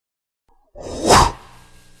Hello,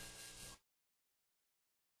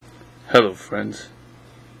 friends.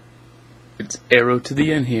 It's Arrow to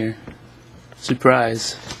the End here.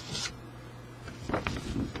 Surprise.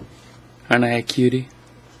 Aren't I a cutie?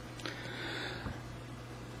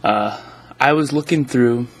 I was looking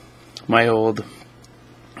through my old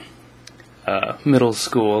middle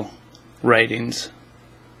school writings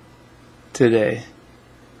today.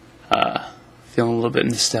 Feeling a little bit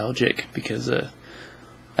nostalgic because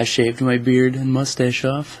I shaved my beard and mustache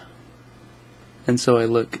off. And so I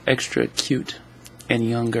look extra cute and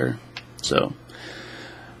younger.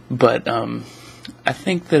 But I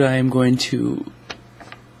think that I am going to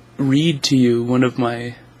read to you one of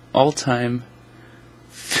my all-time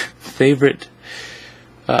favorite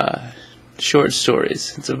short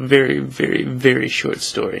stories. It's a very, very, very short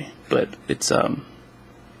story, but it's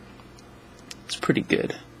pretty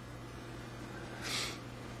good.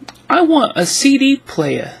 "I want a CD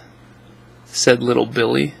player," said little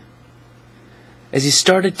Billy, as he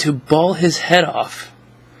started to bawl his head off.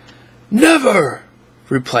 "Never!"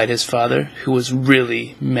 replied his father, who was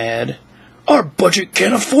really mad. "Our budget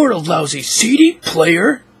can't afford a lousy CD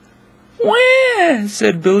player." "Wah!"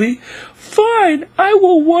 said Billy. "Fine, I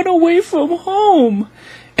will run away from home."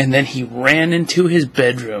 And then he ran into his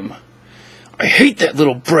bedroom. "I hate that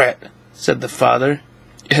little brat," said the father,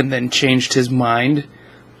 and then changed his mind.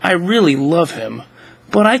 "I really love him,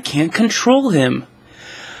 but I can't control him.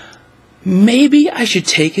 Maybe I should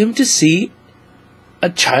take him to see a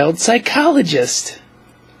child psychologist."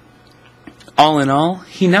 All in all,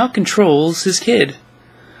 he now controls his kid.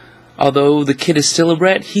 Although the kid is still a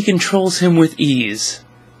brat, he controls him with ease.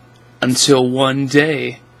 Until one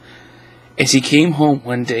day. As he came home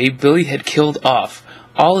one day, Billy had killed off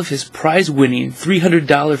all of his prize-winning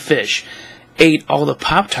 $300 fish, ate all the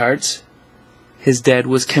Pop-Tarts. His dad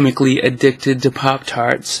was chemically addicted to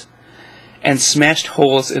Pop-Tarts, and smashed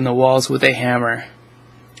holes in the walls with a hammer.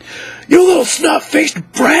 "You little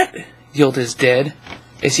snot-faced brat!" yelled his dad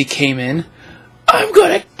as he came in. "I'm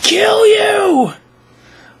gonna kill you!"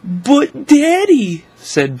 "But Daddy,"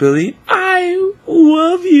 said Billy, "I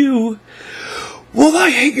love you." "Well, I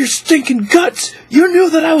hate your stinking guts! You knew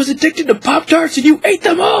that I was addicted to Pop-Tarts and you ate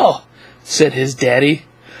them all!" said his daddy.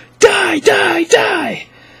 "Die, die, die!"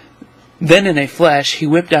 Then in a flash he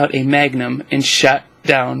whipped out a magnum and shot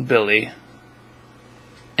down Billy.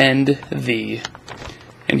 End the.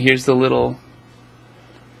 And here's the little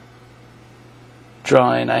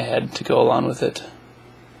drawing I had to go along with it.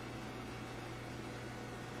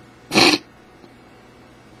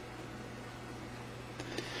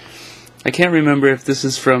 I can't remember if this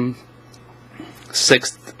is from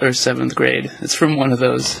 6th or 7th grade. It's from one of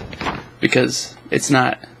those, because it's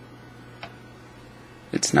not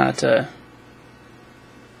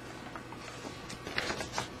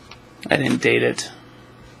I didn't date it.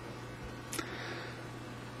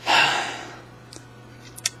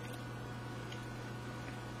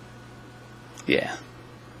 Yeah.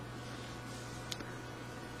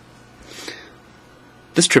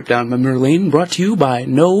 This trip down memory lane brought to you by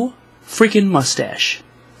No Freaking Mustache.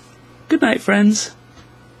 Good night, friends.